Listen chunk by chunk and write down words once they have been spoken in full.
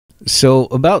So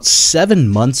about 7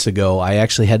 months ago, I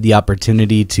actually had the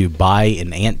opportunity to buy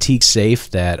an antique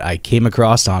safe that I came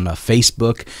across on a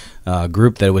Facebook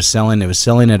group that was selling. It was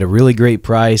selling at a really great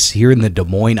price here in the Des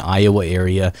Moines, Iowa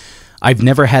area. I've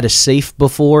never had a safe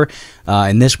before,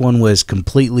 and this one was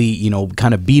completely,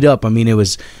 kind of beat up. I mean, it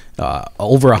was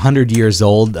over 100 years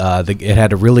old. It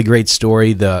had a really great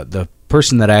story. The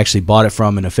person that I actually bought it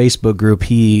from in a Facebook group,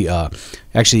 he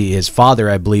actually, his father,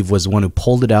 I believe, was the one who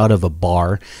pulled it out of a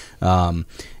bar, and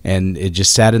it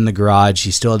just sat in the garage. He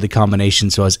still had the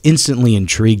combination, so I was instantly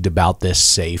intrigued about this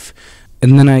safe.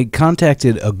 And then I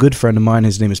contacted a good friend of mine.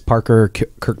 His name is Parker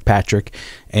Kirkpatrick,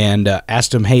 and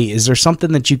asked him, hey, is there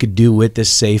something that you could do with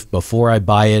this safe before I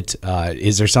buy it?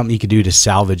 Is there something you could do to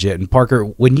salvage it? And Parker,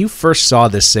 when you first saw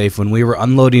this safe, when we were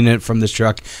unloading it from this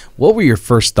truck, what were your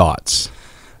first thoughts?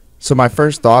 So my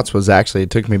first thoughts was actually,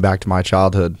 it took me back to my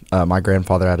childhood. My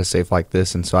grandfather had a safe like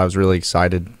this, and so I was really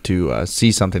excited to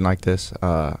see something like this,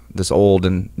 this old,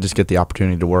 and just get the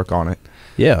opportunity to work on it.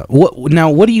 Yeah.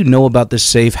 What do you know about this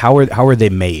safe? How are they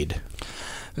made?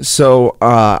 So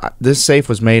this safe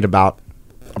was made about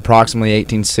approximately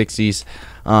 1860s.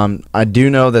 I do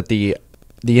know that the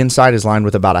inside is lined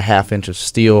with about a 1/2 inch of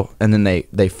steel, and then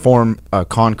they form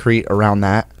concrete around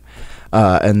that.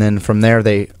 And then from there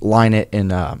they line it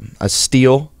in a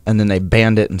steel, and then they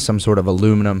band it in some sort of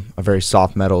aluminum, a very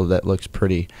soft metal that looks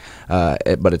pretty,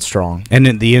 but it's strong. And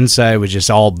then the inside was just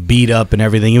all beat up and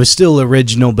everything. It was still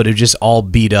original, but it was just all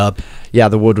beat up. Yeah,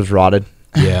 the wood was rotted.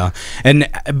 Yeah. And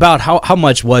about how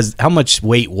much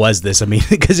weight was this? I mean,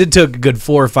 because it took a good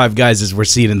 4 or 5 guys, as we're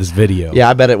seeing in this video. Yeah,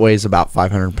 I bet it weighs about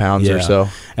 500 pounds or so.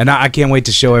 And I can't wait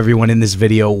to show everyone in this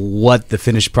video what the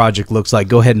finished project looks like.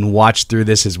 Go ahead and watch through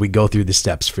this as we go through the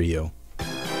steps for you.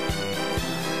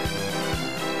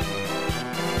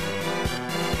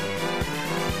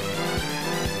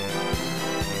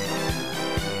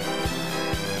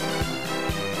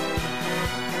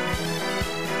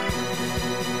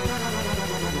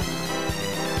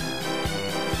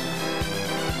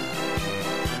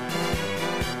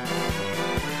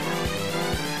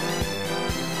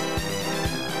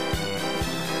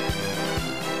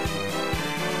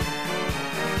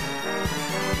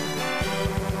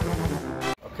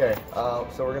 Okay,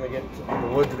 so we're going to get the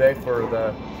wood today for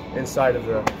the inside of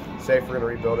the safe. We're going to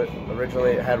rebuild it.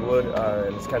 Originally it had wood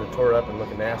and it's kind of tore up and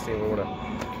looking nasty, and we want to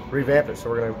revamp it, so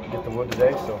we're going to get the wood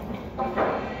today. So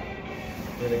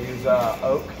we're going to use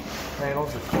oak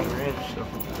panels at 1/4 inch.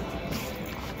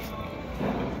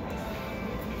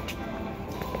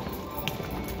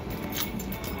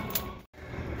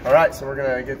 So. Alright, so we're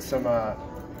going to get some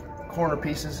corner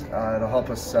pieces. It'll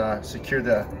help us secure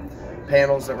the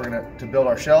panels that we're going to build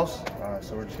our shelves.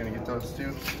 So we're just going to get those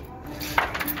two.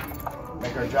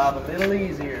 Make our job a little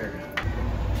easier.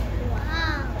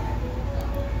 Wow.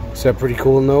 Is that pretty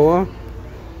cool, Noah?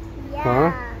 Yeah.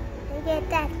 Huh? Look at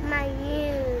that, my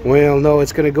room. Well, no,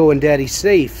 it's going to go in Daddy's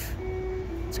safe.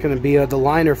 It's going to be the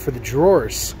liner for the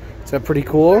drawers. Is that pretty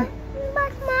cool?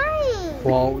 But mine.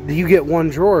 Well, you get one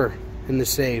drawer in the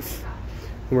safe.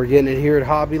 And we're getting it here at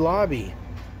Hobby Lobby.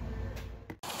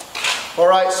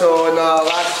 Alright, so in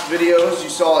last videos you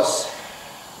saw us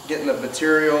getting the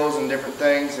materials and different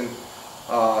things and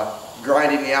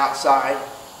grinding the outside,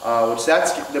 which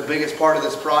that's the biggest part of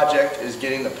this project, is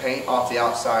getting the paint off the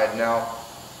outside. Now,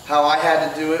 how I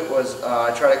had to do it was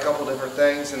I tried a couple different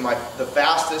things, and the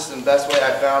fastest and best way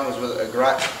I found was with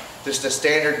just a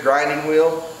standard grinding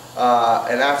wheel.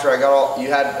 And after I got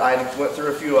I went through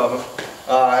a few of them,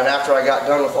 and after I got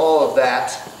done with all of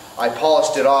that, I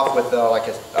polished it off with like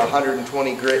a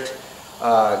 120 grit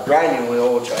grinding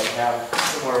wheel, which I have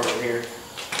somewhere over here,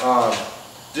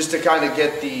 just to kind of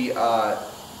get the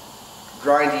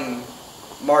grinding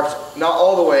marks, not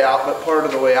all the way out, but part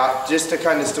of the way out, just to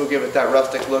kind of still give it that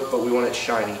rustic look, but we want it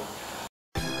shiny.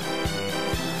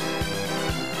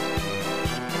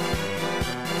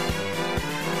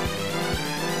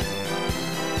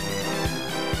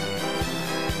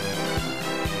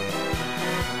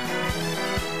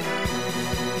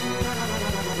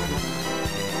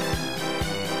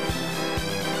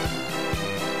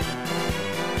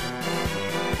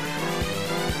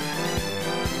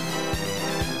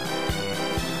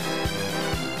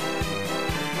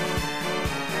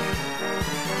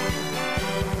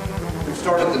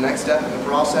 Started the next step in the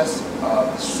process,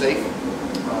 safe.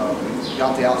 We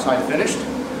got the outside finished,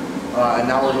 and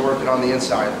now we're working on the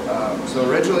inside. So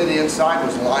originally the inside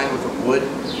was lined with a wood,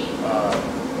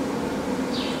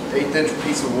 1/8 inch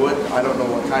piece of wood. I don't know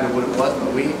what kind of wood it was,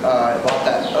 but we bought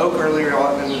that oak earlier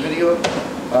on in the video,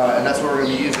 and that's what we're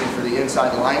going to be using for the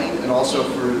inside lining and also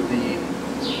for the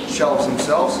shelves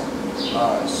themselves.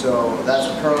 So that's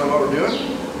currently what we're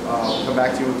doing. We'll come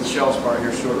back to you with the shelves part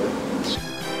here shortly.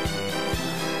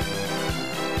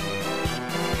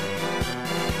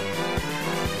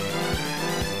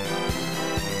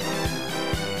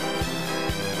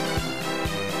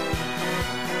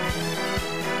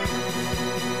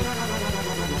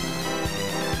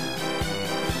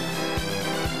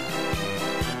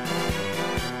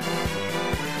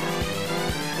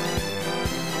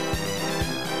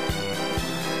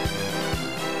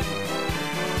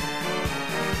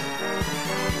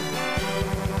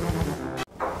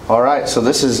 All right, so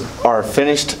this is our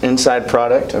finished inside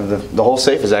product of the whole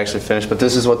safe is actually finished, but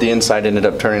this is what the inside ended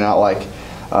up turning out like.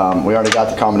 We already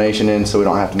got the combination in, so we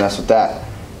don't have to mess with that.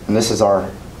 And this is our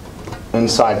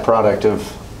inside product of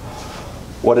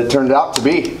what it turned out to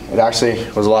be. It actually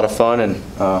was a lot of fun, and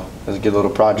it was a good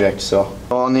little project. So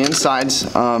on the insides,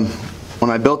 when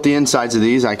I built the insides of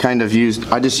these, I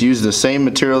just used the same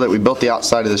material that we built the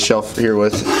outside of the shelf here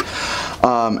with.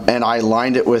 And I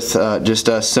lined it with just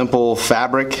a simple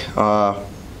fabric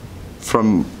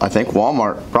from, I think,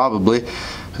 Walmart, probably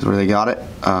is where they got it.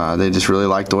 They just really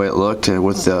liked the way it looked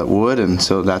with the wood, and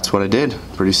so that's what I did.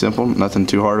 Pretty simple, nothing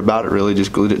too hard about it. Really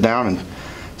just glued it down and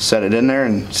set it in there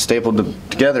and stapled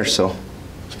it together, so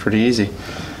it's pretty easy.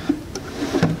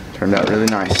 Turned out really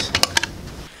nice.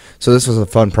 So this was a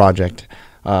fun project.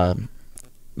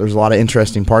 There's a lot of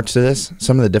interesting parts to this.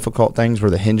 Some of the difficult things were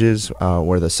the hinges,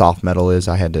 where the soft metal is.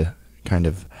 I had to kind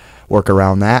of work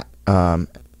around that.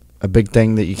 A big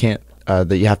thing that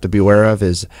you have to be aware of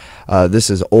is this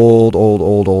is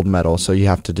old metal, so you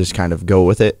have to just kind of go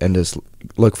with it and just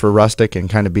look for rustic and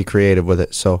kind of be creative with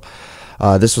it. So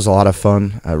this was a lot of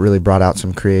fun. It really brought out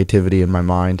some creativity in my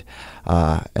mind,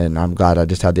 and I'm glad I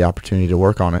just had the opportunity to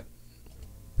work on it.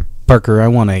 Parker, I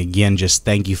want to again just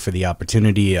thank you for the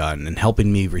opportunity and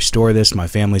helping me restore this. My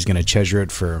family's going to treasure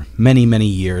it for many, many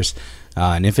years.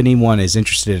 And if anyone is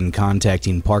interested in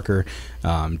contacting Parker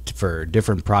for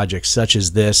different projects such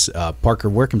as this, Parker,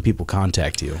 where can people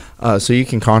contact you? So you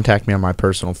can contact me on my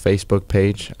personal Facebook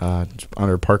page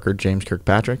under Parker James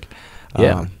Kirkpatrick.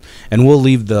 Yeah, and we'll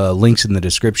leave the links in the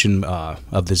description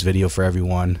of this video for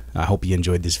everyone. I hope you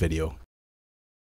enjoyed this video.